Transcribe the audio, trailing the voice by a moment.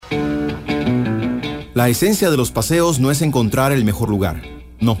La esencia de los paseos no es encontrar el mejor lugar,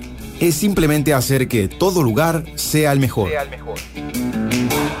 no, es simplemente hacer que todo lugar sea el mejor.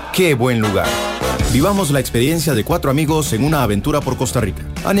 ¡Qué buen lugar! Vivamos la experiencia de 4 amigos en una aventura por Costa Rica.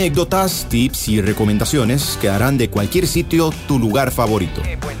 Anécdotas, tips y recomendaciones que harán de cualquier sitio tu lugar favorito.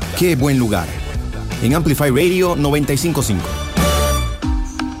 ¡Qué buen lugar! En Amplify Radio 95.5.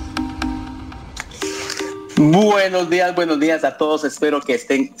 Buenos días a todos, espero que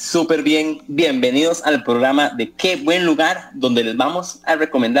estén súper bien. Bienvenidos al programa de Qué Buen Lugar, donde les vamos a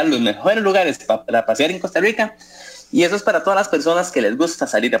recomendar los mejores lugares para pasear en Costa Rica. Y eso es para todas las personas que les gusta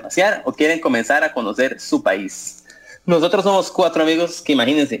salir a pasear o quieren comenzar a conocer su país. Nosotros somos 4 amigos que,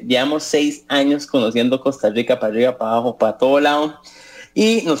 imagínense, llevamos 6 años conociendo Costa Rica para arriba, para abajo, para todo lado.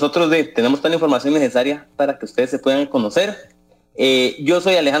 Y nosotros tenemos toda la información necesaria para que ustedes se puedan conocer. Yo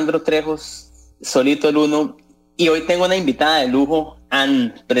soy Alejandro Trejos, solito el uno, y hoy tengo una invitada de lujo,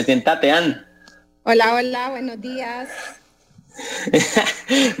 Ann. Preséntate, Ann. Hola, buenos días.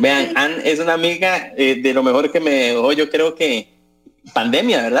 Vean, Ann es una amiga de lo mejor que me dejó, yo creo que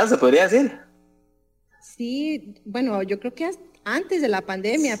pandemia, ¿verdad? Se podría decir. Sí, bueno, yo creo que antes de la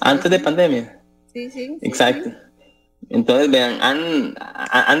pandemia. Antes de pandemia. Sí. Exacto. Sí. Entonces, vean, Ann,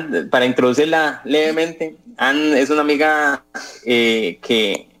 para introducirla levemente, Ann es una amiga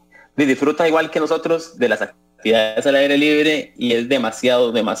que disfruta igual que nosotros de las actividades al aire libre y es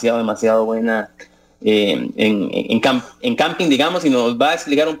demasiado buena en camping, digamos, y nos va a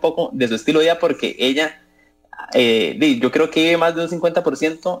explicar un poco de su estilo de vida porque ella, yo creo que vive más de un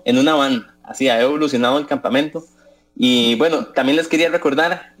 50% en una van, así ha evolucionado el campamento. Y bueno, también les quería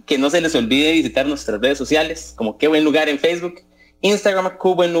recordar que no se les olvide visitar nuestras redes sociales, como Qué Buen Lugar en Facebook, Instagram, Qué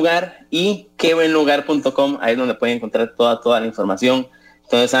Buen Lugar y quebuenlugar.com, ahí es donde pueden encontrar toda la información.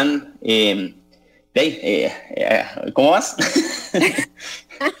 Entonces, Ann, ¿cómo vas?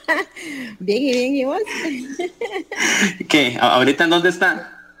 Bien, ¿y vos? ¿Qué? ¿Ahorita en dónde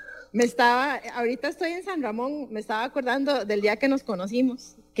está? Ahorita estoy en San Ramón, me estaba acordando del día que nos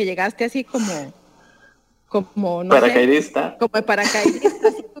conocimos, que llegaste así como no paracaidista. Sé, como de paracaidista,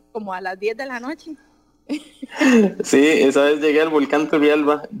 así como a las 10 de la noche. Sí, esa vez llegué al volcán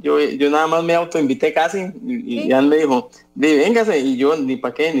Turrialba, yo nada más me autoinvité casi y ¿Sí? Ann me dijo, véngase, y yo ni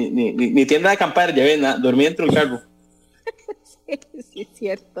para qué, ni tienda de acampar, llevé nada, dormí dentro del carro. Sí, es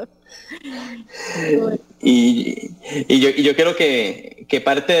cierto. Y yo creo que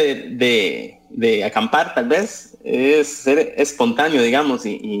parte de acampar tal vez es ser espontáneo, digamos,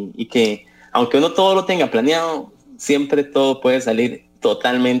 y que aunque uno todo lo tenga planeado, siempre todo puede salir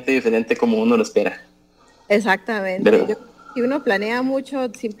totalmente diferente como uno lo espera. Exactamente. Si uno planea mucho,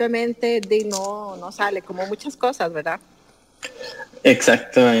 simplemente no sale, como muchas cosas, ¿verdad?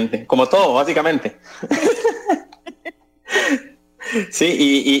 Exactamente, como todo, básicamente. Sí,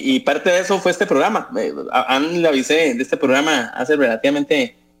 y parte de eso fue este programa. Ann le avisé de este programa hace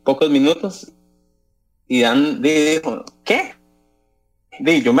relativamente pocos minutos y Ann dijo, ¿qué?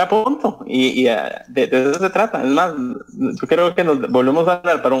 Yo me apunto y de eso se trata. Es más, yo creo que nos volvemos a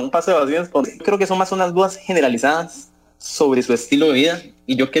hablar para un paseo así. Yo creo que son más unas dudas generalizadas sobre su estilo de vida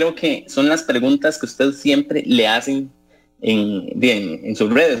y yo creo que son las preguntas que ustedes siempre le hacen en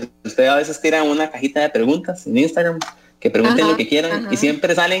sus redes. Usted a veces tira una cajita de preguntas en Instagram que pregunten lo que quieran y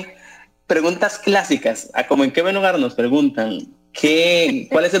siempre salen preguntas clásicas, como en qué buen lugar nos preguntan,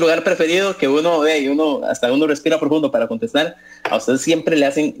 ¿cuál es el lugar preferido? Que uno hasta uno respira profundo para contestar. A ustedes siempre le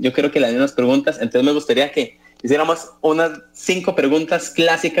hacen, yo creo que las mismas preguntas, entonces me gustaría que hiciéramos unas 5 preguntas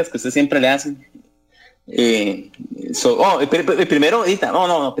clásicas que ustedes siempre le hacen.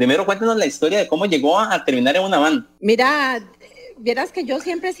 Primero cuéntanos la historia de cómo llegó a terminar en una van. Mira, vieras que yo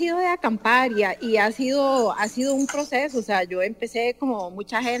siempre he sido de acampar y ha sido un proceso, o sea, yo empecé como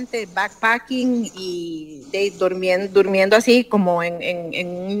mucha gente, backpacking y durmiendo así como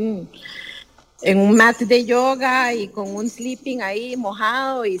en un mat de yoga y con un sleeping ahí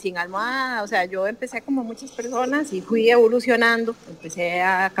mojado y sin almohada, o sea, yo empecé como muchas personas y fui evolucionando, empecé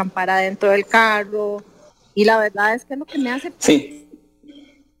a acampar adentro del carro y la verdad es que es lo que me hace... Sí.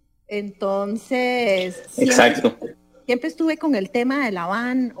 Entonces... Exacto. Siempre estuve con el tema de la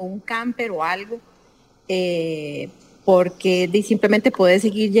van o un camper o algo, porque simplemente puedes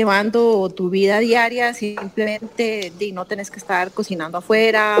seguir llevando tu vida diaria, simplemente no tenés que estar cocinando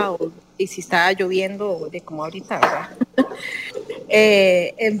afuera, o si está lloviendo, como ahorita, ¿verdad?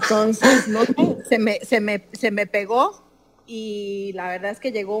 Entonces, no sé, se me pegó y la verdad es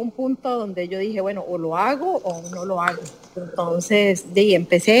que llegó un punto donde yo dije, bueno, o lo hago o no lo hago. Entonces,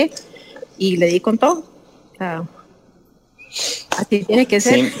 empecé y le di con todo. O sea, así tiene que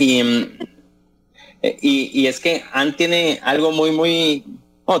ser. Sí, y es que Ann tiene algo muy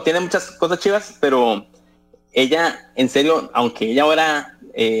Oh, tiene muchas cosas chivas, pero ella, en serio, aunque ella ahora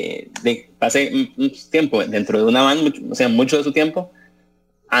pase un tiempo dentro de una van, o sea, mucho de su tiempo,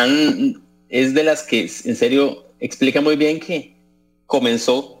 es de las que en serio explica muy bien que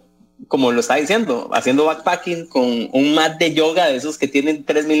comenzó, como lo está diciendo, haciendo backpacking con un mat de yoga de esos que tienen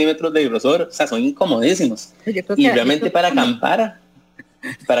 3 milímetros de grosor, o sea, son incomodísimos. Y realmente para acampar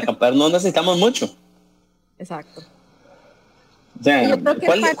no necesitamos mucho. Exacto. O sea, yo creo que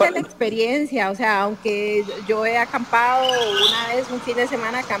es parte de la experiencia, o sea, aunque yo he acampado una vez, un fin de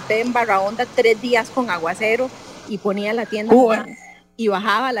semana, acampé en Barrahonda 3 días con aguacero y ponía la tienda mojada y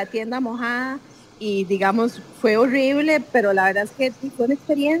bajaba la tienda mojada y digamos, fue horrible, pero la verdad es que fue una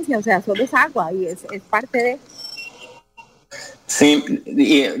experiencia, o sea, solo es agua y es parte de... Sí,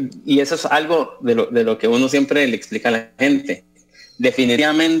 y eso es algo de lo que uno siempre le explica a la gente.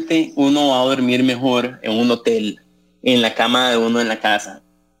 Definitivamente uno va a dormir mejor en un hotel, en la cama de uno en la casa.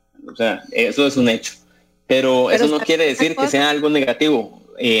 O sea, eso es un hecho. Pero eso no quiere decir que sea algo negativo.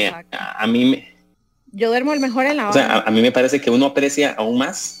 A mí yo duermo el mejor en la van. O sea, a mí me parece que uno aprecia aún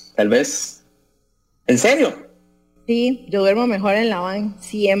más, tal vez. ¿En serio? Sí, yo duermo mejor en la van,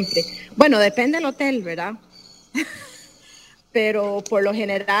 siempre. Bueno, depende del hotel, ¿verdad? Pero por lo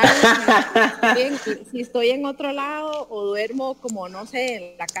general, si estoy en otro lado o duermo como, no sé,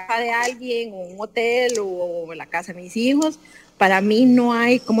 en la casa de alguien, o un hotel, o en la casa de mis hijos, para mí no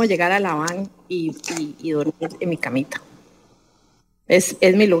hay cómo llegar a la van y dormir en mi camita. Es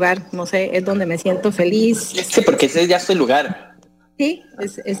mi lugar, no sé, es donde me siento feliz. Sí, porque ese ya es tu lugar. Sí,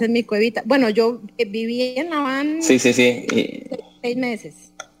 esa es mi cuevita. Bueno, yo viví en la van sí. 6 meses.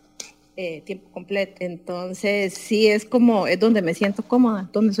 Tiempo completo, entonces sí es donde me siento cómoda,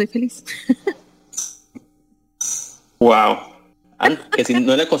 donde soy feliz. Wow, que si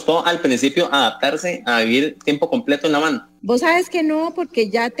no le costó al principio adaptarse a vivir tiempo completo en la van. Vos sabes que no, porque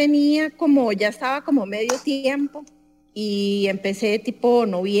ya estaba como medio tiempo y empecé tipo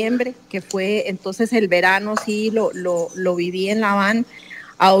noviembre, que fue entonces el verano, sí lo viví en la van.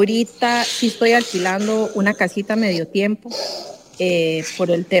 Ahorita sí estoy alquilando una casita medio tiempo.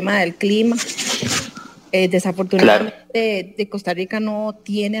 Por el tema del clima. Desafortunadamente, de Costa Rica no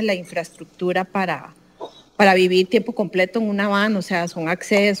tiene la infraestructura para vivir tiempo completo en una van, o sea, son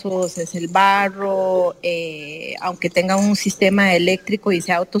accesos, es el barro, aunque tenga un sistema eléctrico y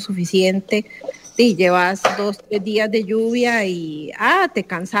sea autosuficiente, y llevas 2-3 días de lluvia y te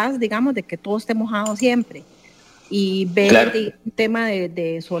cansas, digamos, de que todo esté mojado siempre. Y ver un tema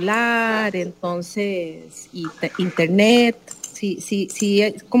de solar, entonces, y internet.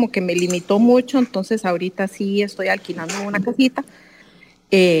 Sí, como que me limitó mucho, entonces ahorita sí estoy alquilando una casita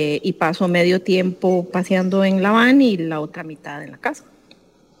y paso medio tiempo paseando en la van y la otra mitad en la casa.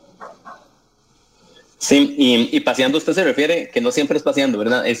 Sí, y paseando usted se refiere que no siempre es paseando,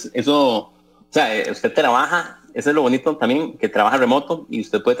 ¿verdad? Eso, o sea, usted trabaja, eso es lo bonito también, que trabaja remoto y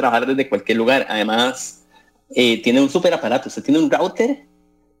usted puede trabajar desde cualquier lugar. Además, tiene un súper aparato, usted tiene un router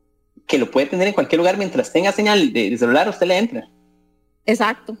que lo puede tener en cualquier lugar mientras tenga señal de celular, usted le entra.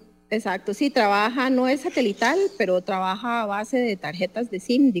 Exacto, sí, trabaja, no es satelital, pero trabaja a base de tarjetas de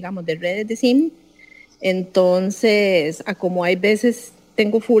SIM, digamos, de redes de SIM. Entonces, como hay veces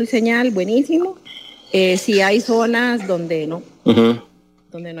tengo full señal, buenísimo. Sí hay zonas donde no,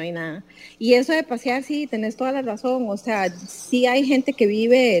 donde no hay nada. Y eso de pasear, sí, tenés toda la razón. O sea, sí hay gente que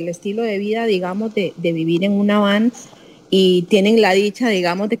vive el estilo de vida, digamos, de vivir en una van y tienen la dicha,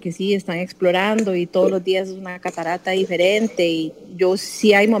 digamos, de que sí, están explorando y todos los días es una catarata diferente y yo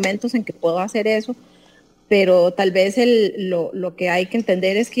sí hay momentos en que puedo hacer eso, pero tal vez lo que hay que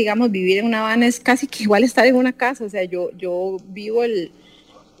entender es que, digamos, vivir en una van es casi que igual estar en una casa, o sea, yo vivo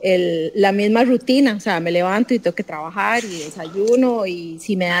la misma rutina, o sea, me levanto y tengo que trabajar y desayuno y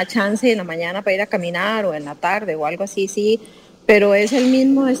si me da chance en la mañana para ir a caminar o en la tarde o algo así, sí, pero es el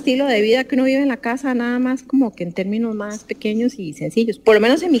mismo estilo de vida que uno vive en la casa, nada más como que en términos más pequeños y sencillos. Por lo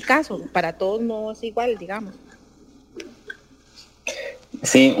menos en mi caso, para todos no es igual, digamos.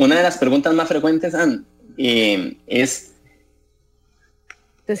 Sí, una de las preguntas más frecuentes, es...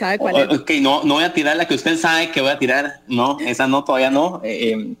 ¿Usted sabe cuál es? Ok, no voy a tirar la que usted sabe que voy a tirar. No, esa no, todavía no.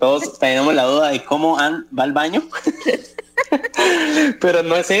 Todos tenemos la duda de cómo va al baño. Pero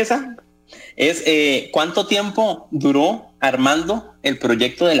no es esa. Es ¿cuánto tiempo duró armando el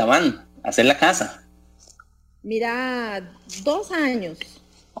proyecto de la van, hacer la casa? Mira, 2 años.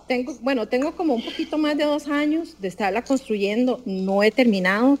 Tengo como un poquito más de 2 años de estarla construyendo. No he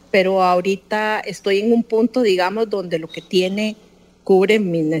terminado, pero ahorita estoy en un punto, digamos, donde lo que tiene cubre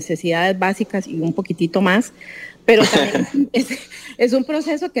mis necesidades básicas y un poquitito más. Pero también es un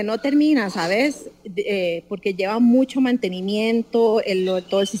proceso que no termina, ¿sabes? Porque lleva mucho mantenimiento,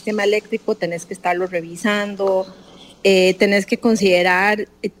 todo el sistema eléctrico tenés que estarlo revisando, tenés que considerar,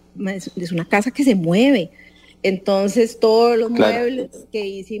 es una casa que se mueve, entonces todos los muebles que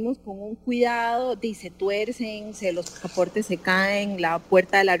hicimos con un cuidado, se tuercen, los caportes se caen, la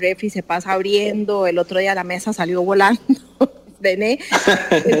puerta de la refri se pasa abriendo, el otro día la mesa salió volando, frené,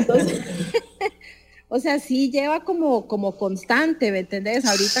 entonces... O sea, sí lleva como constante, ¿me entendés?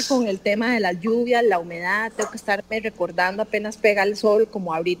 Ahorita con el tema de las lluvias, la humedad, tengo que estarme recordando apenas pega el sol,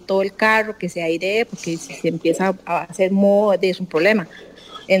 como abrir todo el carro, que se airee, porque si se empieza a hacer moho, es un problema.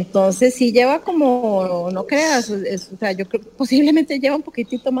 Entonces sí lleva como, no creas, o sea, yo creo que posiblemente lleva un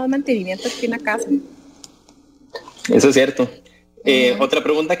poquitito más mantenimiento que una casa. Eso es cierto. Otra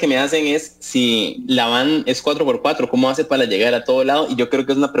pregunta que me hacen es si la van es 4x4, ¿cómo hace para llegar a todo lado? Y yo creo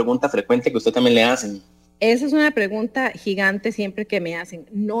que es una pregunta frecuente que usted también le hacen. Esa es una pregunta gigante siempre que me hacen.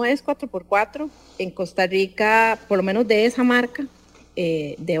 No es 4x4. En Costa Rica, por lo menos de esa marca,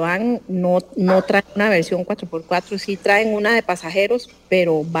 de van, no traen una versión 4x4. Sí traen una de pasajeros,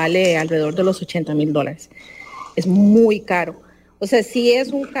 pero vale alrededor de los $80,000. Es muy caro. O sea, sí es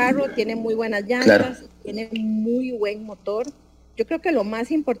un carro, tiene muy buenas llantas, tiene muy buen motor. Yo creo que lo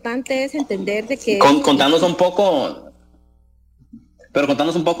más importante es entender de que... Contanos un poco,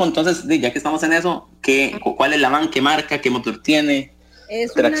 entonces, ya que estamos en eso, ¿cuál es la van? ¿Qué marca? ¿Qué motor tiene?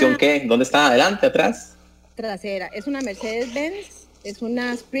 ¿Tracción qué? ¿Dónde está? ¿Adelante? ¿Atrás? Trasera. Es una Mercedes-Benz, es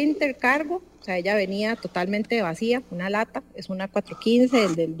una Sprinter Cargo, o sea, ella venía totalmente vacía, una lata, es una 415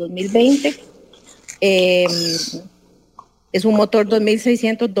 del 2020. Es un motor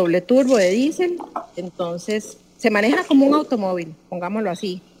 2600 doble turbo de diésel, entonces... Se maneja como un automóvil, pongámoslo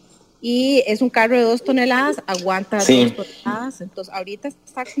así. Y es un carro de 2 toneladas, aguanta 2 toneladas. Entonces, ahorita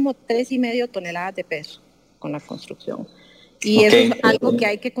está como 3.5 toneladas de peso con la construcción. Y eso es algo que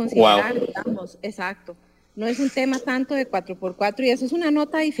hay que considerar, digamos, exacto. No es un tema tanto de 4x4 y eso es una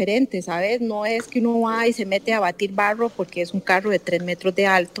nota diferente, ¿sabes? No es que uno va y se mete a batir barro porque es un carro de 3 metros de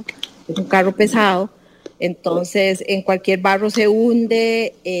alto, es un carro pesado. Entonces, en cualquier barro se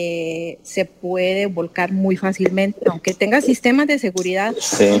hunde, se puede volcar muy fácilmente, aunque tenga sistemas de seguridad.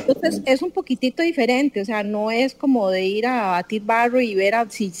 Sí. Entonces, es un poquitito diferente, o sea, no es como de ir a batir barro y ver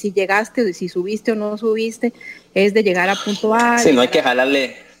si llegaste, si subiste o no subiste, es de llegar a punto A. Sí, no hay que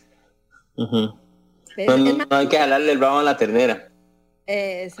jalarle. No hay que jalarle el rabo a la ternera.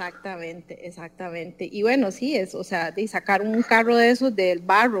 Exactamente. Y bueno, sí, o sea, de sacar un carro de esos del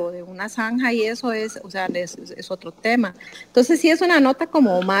barro, de una zanja y eso es, o sea, es otro tema. Entonces sí es una nota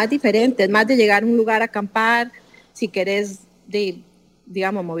como más diferente, es más de llegar a un lugar a acampar, si querés,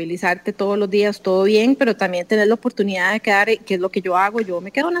 digamos, movilizarte todos los días, todo bien, pero también tener la oportunidad de quedar, que es lo que yo hago, yo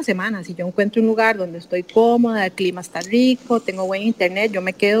me quedo una semana, si yo encuentro un lugar donde estoy cómoda, el clima está rico, tengo buen internet, yo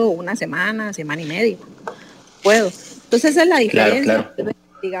me quedo una semana, semana y media, puedo. Entonces esa es la diferencia,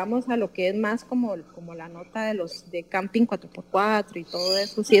 digamos, a lo que es más como la nota de camping 4x4 y todo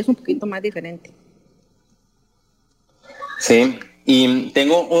eso, sí es un poquito más diferente. Sí, y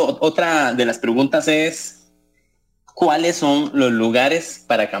tengo otra de las preguntas es, ¿cuáles son los lugares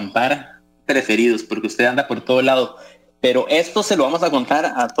para acampar preferidos? Porque usted anda por todo lado, pero esto se lo vamos a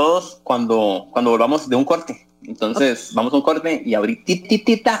contar a todos cuando volvamos de un corte. Entonces, vamos a un corte y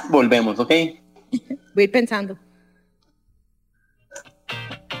ahorita volvemos, ¿ok? Voy a ir pensando.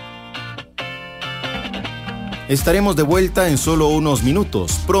 Estaremos de vuelta en solo unos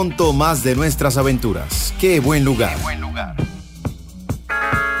minutos. Pronto más de nuestras aventuras. ¡Qué buen lugar!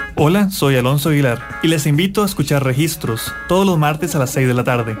 Hola, soy Alonso Aguilar y les invito a escuchar Registros todos los martes a las 6 de la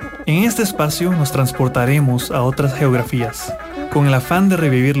tarde. En este espacio nos transportaremos a otras geografías, con el afán de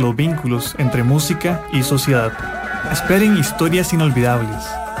revivir los vínculos entre música y sociedad. Esperen historias inolvidables,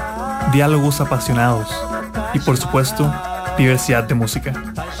 diálogos apasionados y, por supuesto, diversidad de música.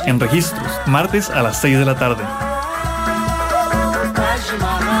 En Registros, martes a las 6 de la tarde.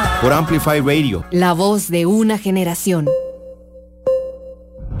 Por Amplify Radio. La voz de una generación.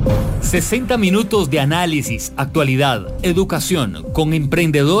 60 minutos de análisis, actualidad, educación, con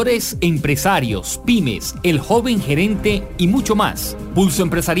emprendedores, empresarios, pymes, el joven gerente y mucho más. Pulso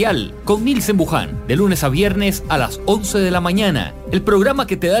Empresarial, con Nilsen Buján, de lunes a viernes a las 11 de la mañana. El programa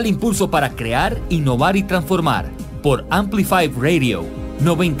que te da el impulso para crear, innovar y transformar. Por Amplify Radio,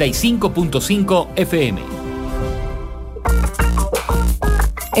 95.5 FM.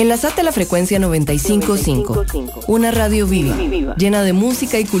 Enlazate a la frecuencia 95.5, una radio viva, llena de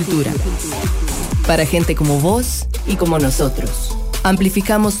música y cultura. Para gente como vos y como nosotros.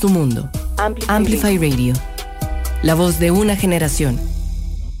 Amplificamos tu mundo. Amplify Radio, la voz de una generación.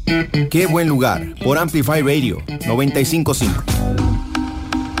 Qué buen lugar, por Amplify Radio 95.5.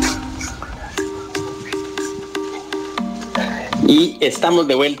 Y estamos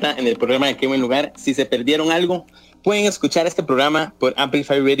de vuelta en el programa de Qué buen lugar. Si se perdieron algo, pueden escuchar este programa por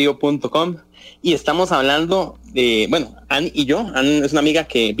amplifyradio.com. Y estamos hablando de, bueno, Ann y yo. Ann es una amiga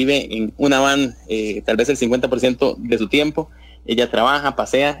que vive en una van tal vez el 50% de su tiempo. Ella trabaja,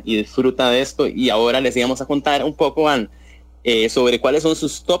 pasea y disfruta de esto. Y ahora les íbamos a contar un poco, Ann, sobre cuáles son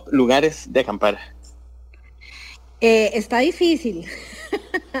sus top lugares de acampar. Está difícil.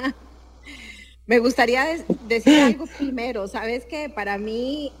 Me gustaría decir algo primero. Sabes que para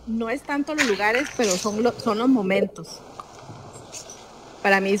mí no es tanto los lugares, pero son los momentos.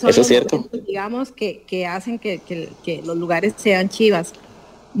 Para mí son Eso los es cierto. momentos, digamos, que hacen que los lugares sean chivas.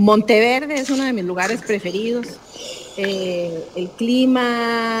 Monteverde es uno de mis lugares preferidos. El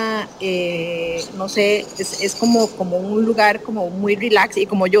clima, no sé, es como un lugar como muy relax. Y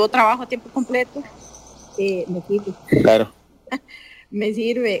como yo trabajo a tiempo completo, me sirve. Claro. Me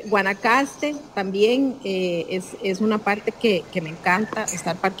sirve. Guanacaste también es una parte que me encanta,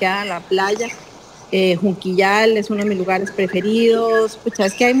 estar parqueada en la playa. Junquillal es uno de mis lugares preferidos. Pues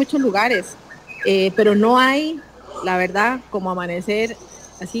es que hay muchos lugares, pero no hay, la verdad, como amanecer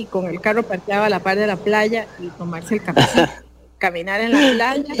así con el carro parqueado a la par de la playa y tomarse el cafecito, caminar en la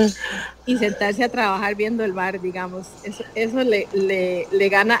playa y sentarse a trabajar viendo el mar, digamos. Eso le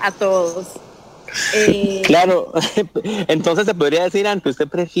gana a todos. Claro, entonces se podría decir, Ann, que usted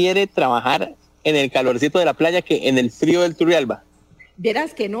prefiere trabajar en el calorcito de la playa que en el frío del Turrialba.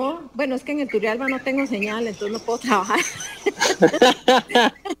 Vieras que no, bueno, es que en el Turrialba no tengo señal, entonces no puedo trabajar.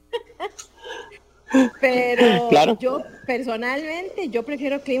 Pero claro. Yo personalmente, yo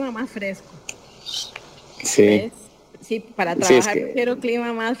prefiero clima más fresco. Sí. ¿Ves? Sí, para trabajar Sí, es que... prefiero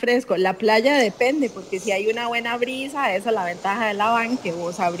clima más fresco. La playa depende, porque si hay una buena brisa, esa es la ventaja de la van, que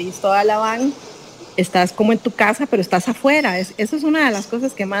vos abrís toda la van, estás como en tu casa, pero estás afuera. Eso es una de las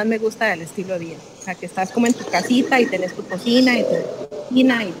cosas que más me gusta del estilo de vida. O sea, que estás como en tu casita y tenés tu cocina y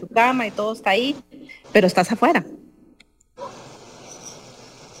tu cama y todo está ahí, pero estás afuera.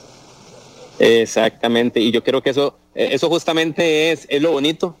 Exactamente, y yo creo que eso justamente es lo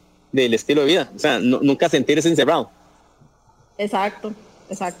bonito del estilo de vida. O sea, nunca sentirse encerrado. Exacto,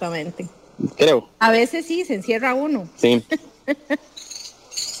 exactamente. Creo. A veces sí, se encierra uno. Sí.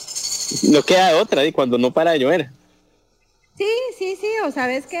 No queda de otra, y cuando no para de llover. Sí, o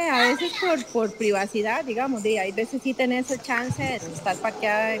sabes que a veces por privacidad, digamos, hay veces sí tenés el chance de estar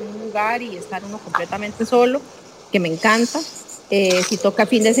parqueada en un lugar y estar uno completamente solo, que me encanta. Si toca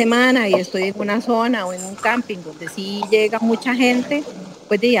fin de semana y estoy en una zona o en un camping donde sí llega mucha gente,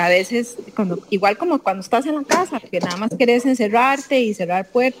 pues a veces, igual como cuando estás en la casa, que nada más querés encerrarte y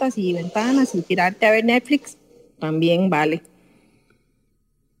cerrar puertas y ventanas y tirarte a ver Netflix, también vale.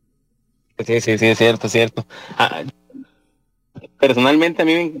 Sí, es cierto. Personalmente a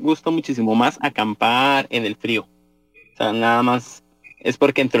mí me gusta muchísimo más acampar en el frío. O sea, nada más es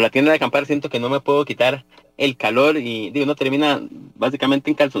porque entre la tienda de acampar siento que no me puedo quitar el calor y uno termina básicamente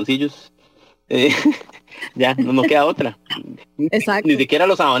en calzoncillos. Ya, no queda otra. Exacto. Ni siquiera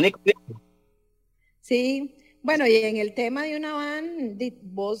los abanicos. Sí, bueno, y en el tema de una van,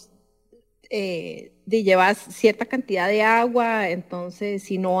 vos llevas cierta cantidad de agua, entonces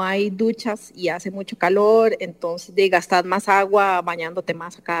si no hay duchas y hace mucho calor, entonces gastas más agua bañándote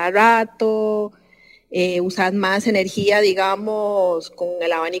más a cada rato, usas más energía, digamos, con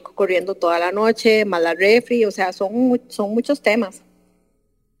el abanico corriendo toda la noche, más la refri, o sea, son muchos temas.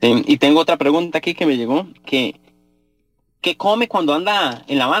 Y tengo otra pregunta aquí que me llegó, ¿qué come cuando anda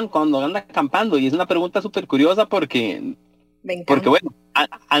en la van, cuando anda acampando? Y es una pregunta súper curiosa porque bueno,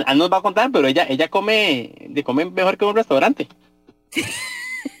 Ana nos va a contar, pero ella come mejor que un restaurante.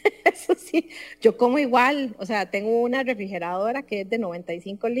 Eso sí, yo como igual, o sea, tengo una refrigeradora que es de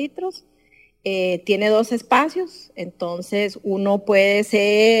 95 litros, tiene 2 espacios, entonces uno puede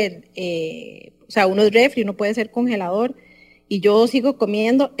ser, o sea, uno es refri, uno puede ser congelador, y yo sigo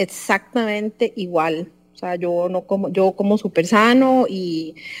comiendo exactamente igual. O sea, yo como súper sano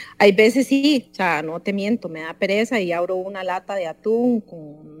y hay veces sí, o sea, no te miento, me da pereza y abro una lata de atún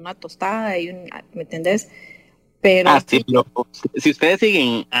con una tostada y ¿me entendés? Pero Sí, pero si ustedes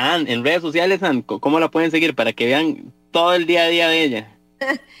siguen a Ann en redes sociales, Ann, ¿cómo la pueden seguir para que vean todo el día a día de ella?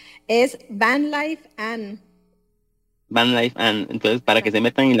 es Van Life Ann. Van Life Ann, entonces para que se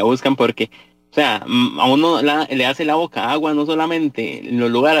metan y la buscan porque, o sea, a uno le hace la boca agua no solamente en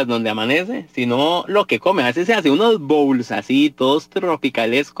los lugares donde amanece, sino lo que come. A veces se hace unos bowls así, todos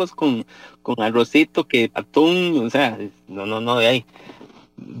tropicalescos con arrocito, que atún, o sea, no, de ahí.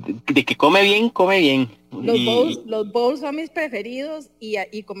 De que come bien, come bien. Los bowls son mis preferidos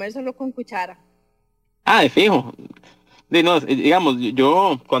y comérselo con cuchara. De fijo. No, digamos,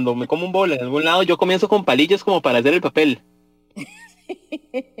 yo cuando me como un bowl en algún lado, yo comienzo con palillos como para hacer el papel.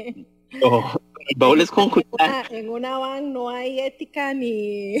 El bowl es con cuchara. En una van no hay ética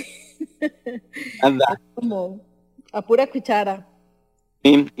ni... Anda. Es como a pura cuchara.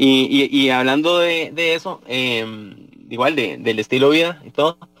 Y hablando de eso, igual del estilo de vida y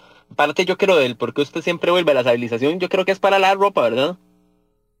todo, parte yo creo del por qué usted siempre vuelve a la estabilización, yo creo que es para la ropa, ¿verdad?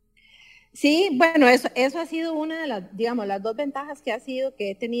 Sí, bueno, eso ha sido una de las, digamos, las dos ventajas que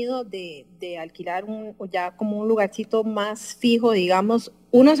he tenido de alquilar ya como un lugarcito más fijo, digamos.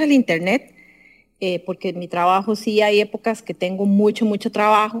 Uno es el internet, porque en mi trabajo sí hay épocas que tengo mucho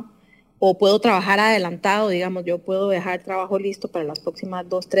trabajo, o puedo trabajar adelantado, digamos, yo puedo dejar trabajo listo para las próximas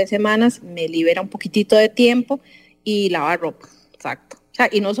 2-3 semanas, me libera un poquitito de tiempo y lavar ropa, exacto. O sea,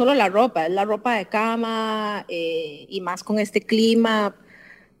 y no solo la ropa, es la ropa de cama, y más con este clima,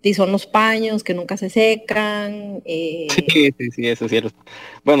 y son los paños que nunca se secan. Sí, eso es cierto.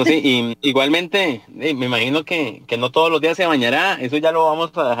 Bueno, sí, y igualmente, me imagino que no todos los días se bañará, eso ya lo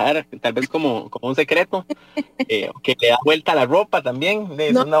vamos a dejar tal vez como un secreto, que le da vuelta a la ropa también,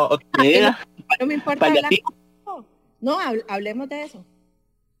 es No, una otra medida. no me importa hablar. No, hablemos de eso.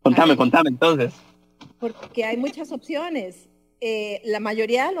 Contame entonces. Porque hay muchas opciones. La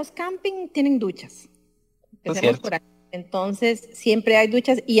mayoría de los camping tienen duchas. Empecemos por ahí. Entonces, siempre hay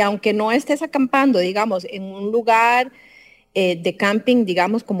duchas y aunque no estés acampando, digamos, en un lugar de camping,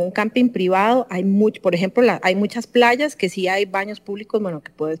 digamos, como un camping privado, por ejemplo, hay muchas playas que sí hay baños públicos, bueno,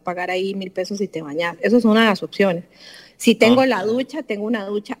 que puedes pagar ahí 1,000 pesos y te bañas. Esa es una de las opciones. Si tengo tengo una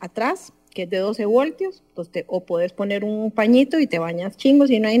ducha atrás, que es de 12 voltios, entonces o puedes poner un pañito y te bañas chingo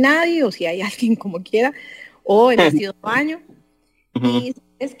si no hay nadie, o si hay alguien como quiera, o el vestido de baño. Y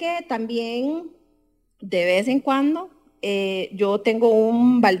es que también, de vez en cuando, yo tengo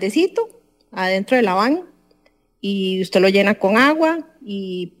un baldecito adentro de la van y usted lo llena con agua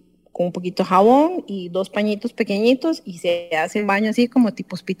y con un poquito de jabón y 2 pañitos pequeñitos y se hace el baño así como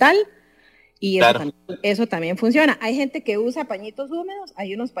tipo hospital y eso también funciona. Hay gente que usa pañitos húmedos,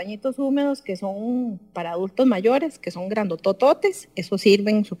 hay unos pañitos húmedos que son para adultos mayores, que son grandotototes, esos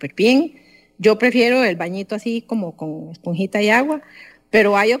sirven súper bien. Yo prefiero el bañito así como con esponjita y agua,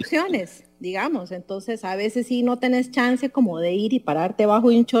 pero hay opciones, digamos. Entonces, a veces sí no tenés chance como de ir y pararte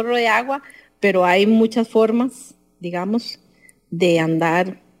bajo de un chorro de agua, pero hay muchas formas, digamos, de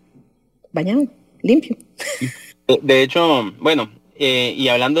andar bañado, limpio. De hecho, bueno, y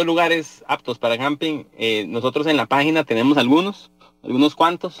hablando de lugares aptos para camping, nosotros en la página tenemos algunos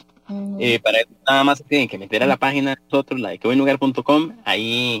cuantos. Para eso nada más tienen que meter a la página de nosotros, la de quebuenlugar.com,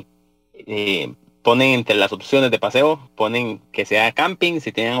 ahí ponen entre las opciones de paseo, ponen que sea camping,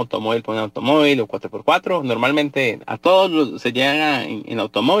 si tienen automóvil ponen automóvil o 4x4, normalmente a todos se llegan en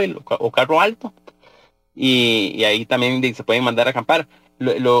automóvil o carro alto, y ahí también se pueden mandar a acampar.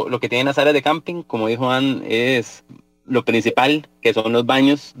 Lo que tienen las áreas de camping, como dijo Ann, es lo principal, que son los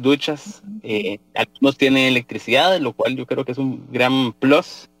baños, duchas, algunos tienen electricidad, lo cual yo creo que es un gran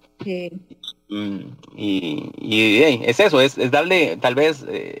plus. Y es eso, es darle tal vez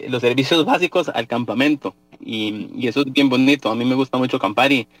los servicios básicos al campamento, y eso es bien bonito. A mí me gusta mucho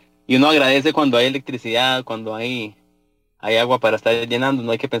acampar, y uno agradece cuando hay electricidad, cuando hay agua para estar llenando,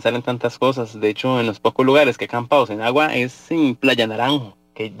 no hay que pensar en tantas cosas. De hecho, en los pocos lugares que he acampado en agua es en Playa Naranjo,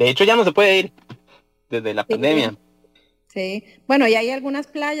 que de hecho ya no se puede ir desde la pandemia. Sí, bueno, y hay algunas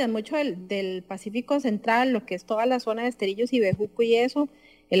playas, mucho del Pacífico Central, lo que es toda la zona de Esterillos y Bejuco y eso,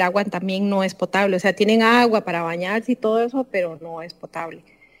 el agua también no es potable, o sea, tienen agua para bañarse y todo eso, pero no es potable.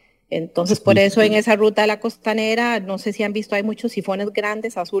 Entonces, por eso en esa ruta de la costanera, no sé si han visto, hay muchos sifones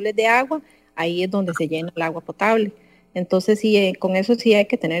grandes azules de agua, ahí es donde se llena el agua potable. Entonces, sí, con eso sí hay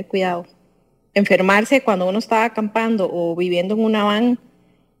que tener cuidado. Enfermarse cuando uno está acampando o viviendo en una van,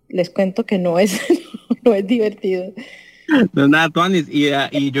 les cuento que no es, no es divertido. No es nada, Tuanis,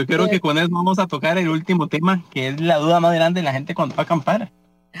 y yo creo que con eso vamos a tocar el último tema, que es la duda más grande de la gente cuando va a acampar.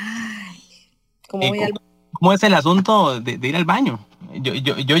 Ay, ¿cómo ¿Cómo es el asunto de ir al baño?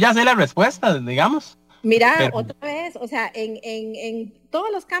 Yo ya sé la respuesta, digamos. Mira, otra vez, o sea, en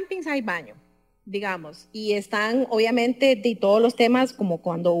todos los campings hay baño, digamos, y están obviamente de todos los temas, como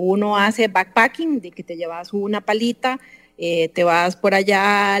cuando uno hace backpacking, de que te llevas una palita, te vas por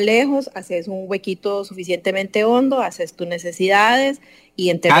allá lejos, haces un huequito suficientemente hondo, haces tus necesidades y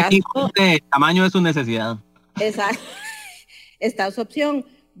enterras todo. El tamaño de su necesidad. Exacto. Esta es opción.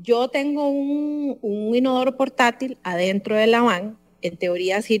 Yo tengo un inodoro portátil adentro de la van. En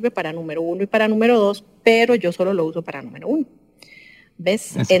teoría sirve para número 1 y para número 2, pero yo solo lo uso para número 1.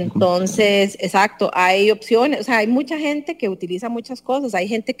 ¿Ves? Entonces, exacto, hay opciones, o sea, hay mucha gente que utiliza muchas cosas. Hay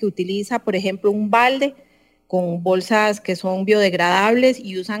gente que utiliza, por ejemplo, un balde con bolsas que son biodegradables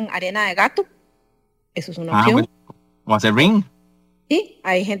y usan arena de gato. Eso es una opción. Bueno. O hacer ring. Sí,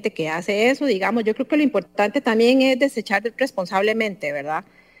 hay gente que hace eso, digamos. Yo creo que lo importante también es desechar responsablemente, ¿verdad?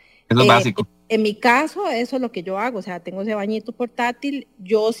 Eso es básico. En mi caso, eso es lo que yo hago, o sea, tengo ese bañito portátil.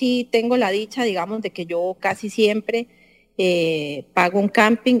 Yo sí tengo la dicha, digamos, de que yo casi siempre pago un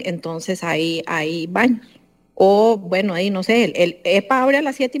camping, entonces hay baños. O, bueno, ahí no sé, el EPA abre a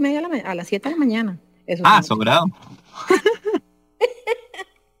las 7:30 a las 7 de la mañana. Eso sobrado.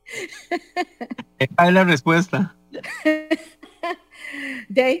 Esa es la respuesta.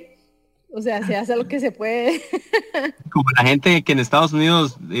 De ahí, o sea, se hace lo que se puede. Como la gente que en Estados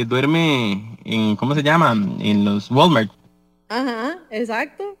Unidos duerme en, ¿cómo se llama? En los Walmart. Ajá,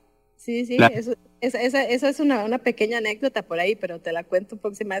 exacto. Sí, Claro. Eso es una pequeña anécdota por ahí, pero te la cuento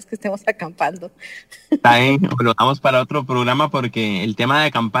próxima vez que estemos acampando. Está bien, lo damos para otro programa porque el tema de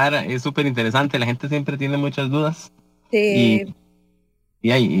acampar es súper interesante. La gente siempre tiene muchas dudas. Sí.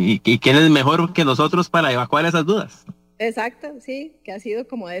 ¿Y quién es mejor que nosotros para evacuar esas dudas? Exacto, sí, que ha sido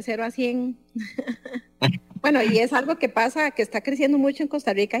como de 0 a 100. Bueno, y es algo que pasa, que está creciendo mucho en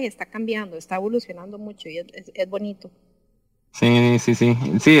Costa Rica y está cambiando, está evolucionando mucho y es bonito. Sí,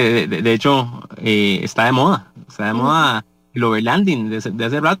 de hecho está de moda. Está de moda el overlanding de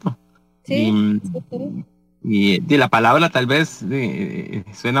hace rato. Sí, y la palabra tal vez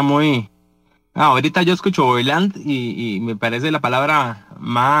suena muy... ahorita yo escucho overland y me parece la palabra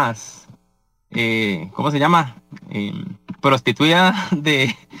más... ¿cómo se llama? Prostituida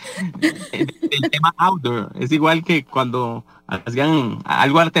del tema outdoor. Es igual que cuando hacían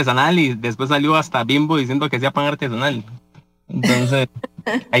algo artesanal y después salió hasta Bimbo diciendo que hacía pan artesanal. Entonces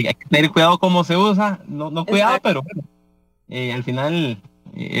hay que tener cuidado cómo se usa, no cuidado, pero bueno, al final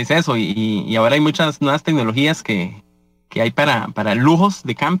es eso. Y ahora hay muchas nuevas tecnologías que hay para lujos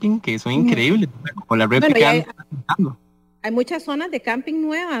de camping que son increíbles, como la réplica. Hay muchas zonas de camping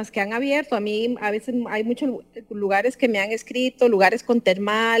nuevas que han abierto. A mí a veces hay muchos lugares que me han escrito, lugares con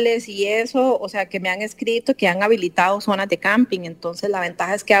termales y eso, o sea, que me han escrito que han habilitado zonas de camping. Entonces la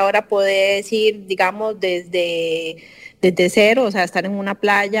ventaja es que ahora puedes ir, digamos, desde cero, o sea, estar en una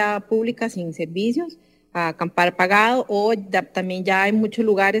playa pública sin servicios, a acampar pagado, o también ya hay muchos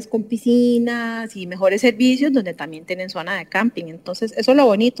lugares con piscinas y mejores servicios donde también tienen zona de camping. Entonces eso es lo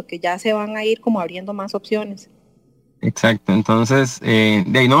bonito, que ya se van a ir como abriendo más opciones. Exacto, entonces, de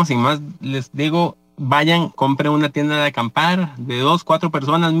ahí no, sin más, les digo, vayan, compren una tienda de acampar de 2, 4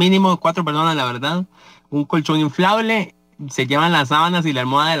 personas, mínimo 4 personas, la verdad, un colchón inflable, se llevan las sábanas y la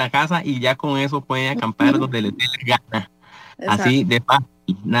almohada de la casa y ya con eso pueden acampar donde les dé la gana. Exacto. Así de fácil,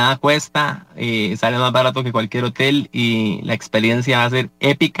 nada cuesta, sale más barato que cualquier hotel y la experiencia va a ser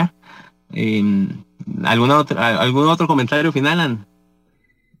épica. ¿Algún otro comentario final, Ann?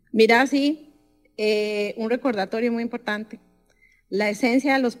 Mira, sí. Un recordatorio muy importante. La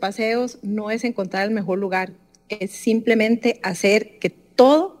esencia de los paseos no es encontrar el mejor lugar, es simplemente hacer que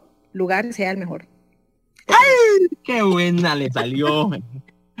todo lugar sea el mejor. ¡Ay! ¡Qué buena le salió!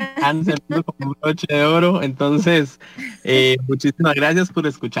 Han servido como un broche de oro. Entonces, muchísimas gracias por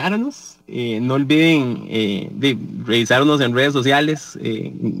escucharnos. No olviden de revisarnos en redes sociales,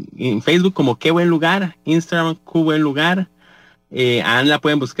 en Facebook como Qué Buen Lugar, Instagram Qué Buen Lugar. A Ann la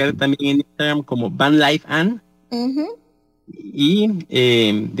pueden buscar también en Instagram como Van Life Ann. Y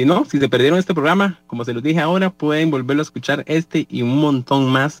si se perdieron este programa, como se los dije ahora, pueden volverlo a escuchar y un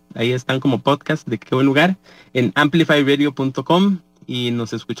montón más. Ahí están como podcast de Qué Buen Lugar en amplifyradio.com y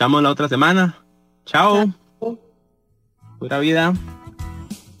nos escuchamos la otra semana. Chao. Pura vida.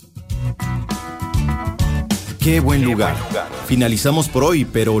 Qué buen lugar. Finalizamos por hoy,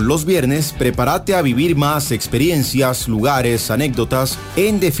 pero los viernes prepárate a vivir más experiencias, lugares, anécdotas,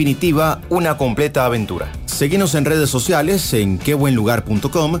 en definitiva, una completa aventura. Seguinos en redes sociales en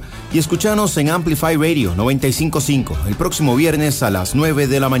quebuenlugar.com y escuchanos en Amplify Radio 95.5 el próximo viernes a las 9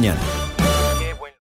 de la mañana.